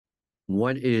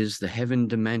What is the heaven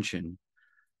dimension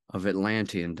of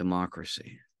Atlantean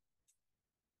democracy?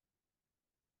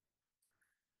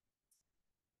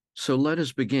 So let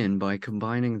us begin by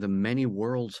combining the many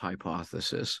worlds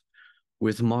hypothesis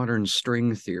with modern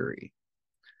string theory.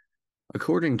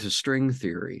 According to string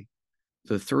theory,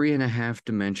 the 3.5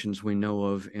 dimensions we know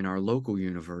of in our local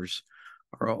universe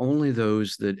are only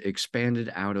those that expanded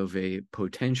out of a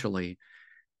potentially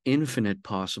infinite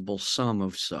possible sum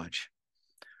of such.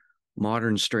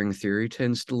 Modern string theory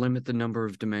tends to limit the number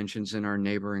of dimensions in our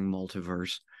neighboring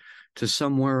multiverse to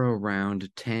somewhere around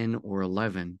 10 or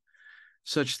 11,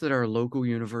 such that our local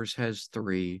universe has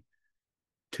 3,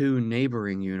 2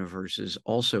 neighboring universes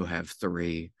also have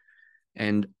 3,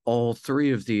 and all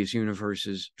 3 of these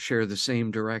universes share the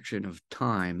same direction of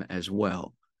time as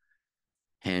well.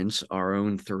 Hence, our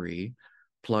own 3,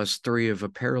 plus 3 of a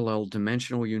parallel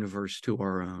dimensional universe to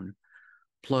our own,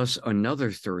 plus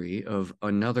another 3 of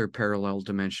another parallel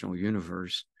dimensional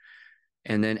universe,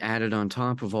 and then added on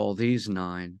top of all these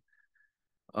 9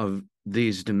 of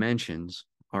these dimensions,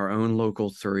 our own local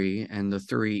 3 and the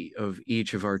 3 of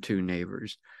each of our 2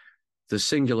 neighbors, the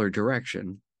singular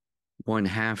direction,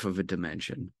 1/2 of a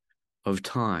dimension, of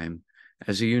time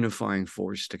as a unifying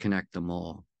force to connect them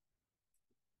all.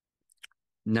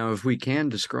 Now, if we can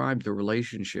describe the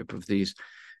relationship of these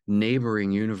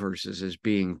neighboring universes as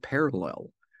being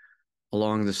parallel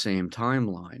along the same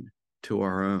timeline to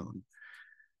our own,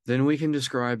 then we can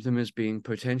describe them as being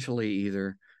potentially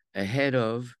either ahead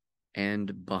of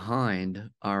and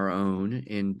behind our own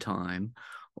in time,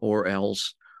 or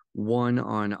else one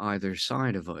on either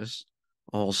side of us,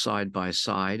 all side by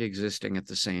side existing at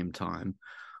the same time,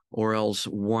 or else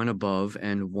one above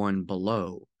and one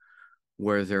below,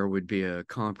 where there would be a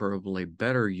comparably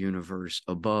better universe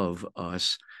above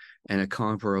us and a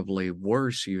comparably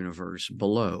worse universe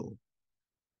below.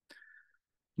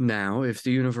 Now, if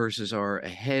the universes are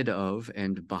ahead of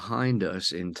and behind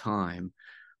us in time,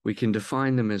 we can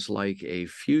define them as like a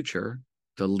future,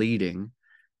 the leading,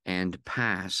 and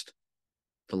past,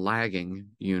 the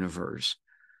lagging universe,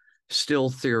 still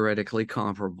theoretically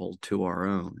comparable to our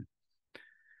own.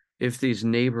 If these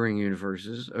neighboring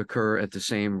universes occur at the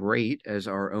same rate as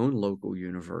our own local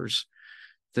universe,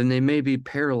 then they may be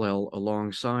parallel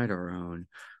alongside our own,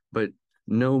 but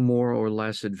no more or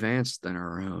less advanced than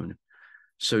our own,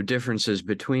 so differences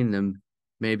between them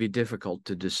may be difficult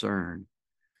to discern.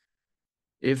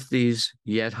 If these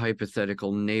yet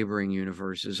hypothetical neighboring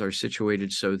universes are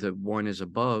situated so that one is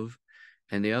above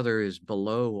and the other is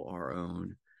below our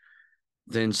own,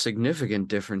 then significant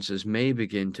differences may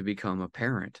begin to become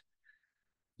apparent.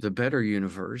 The better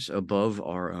universe above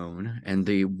our own and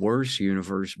the worse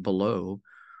universe below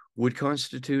would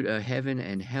constitute a heaven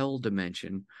and hell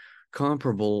dimension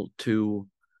comparable to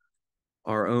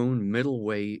our own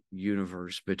middleweight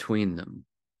universe between them.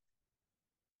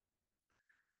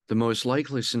 The most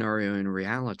likely scenario in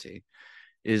reality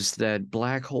is that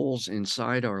black holes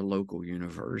inside our local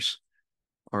universe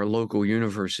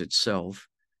itself,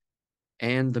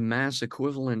 and the mass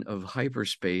equivalent of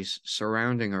hyperspace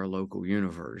surrounding our local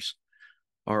universe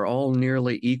are all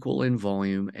nearly equal in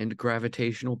volume and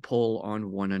gravitational pull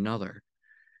on one another,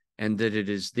 and that it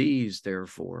is these,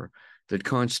 therefore, that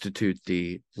constitute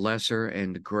the lesser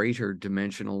and greater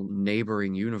dimensional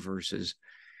neighboring universes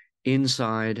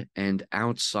inside and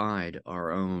outside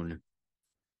our own.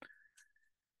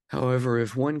 However,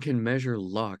 if one can measure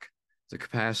luck, the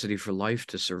capacity for life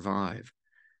to survive,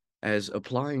 as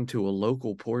applying to a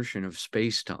local portion of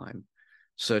spacetime,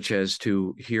 such as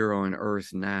to here on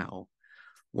Earth now,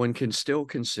 one can still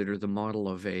consider the model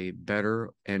of a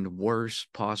better and worse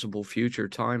possible future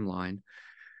timeline,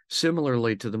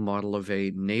 similarly to the model of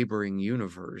a neighboring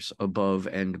universe above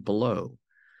and below.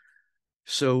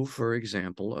 So, for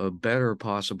example, a better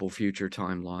possible future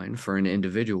timeline for an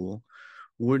individual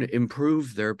would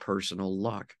improve their personal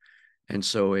luck, and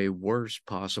so a worse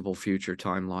possible future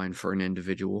timeline for an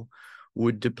individual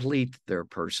would deplete their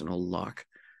personal luck.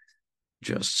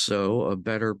 Just so, a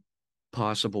better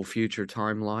possible future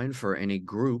timeline for any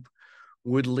group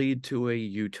would lead to a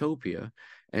utopia,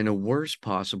 and a worse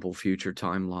possible future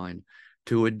timeline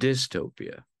to a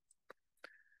dystopia.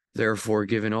 Therefore,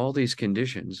 given all these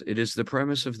conditions, it is the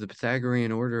premise of the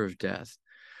Pythagorean Order of Death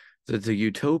that the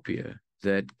utopia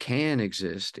that can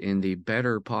exist in the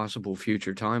better possible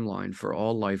future timeline for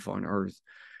all life on Earth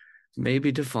may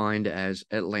be defined as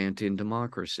Atlantean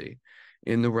democracy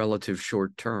in the relative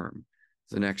short term,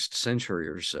 the next century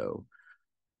or so,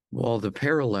 while the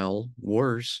parallel,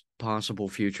 worse possible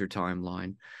future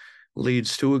timeline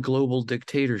leads to a global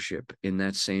dictatorship in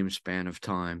that same span of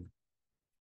time.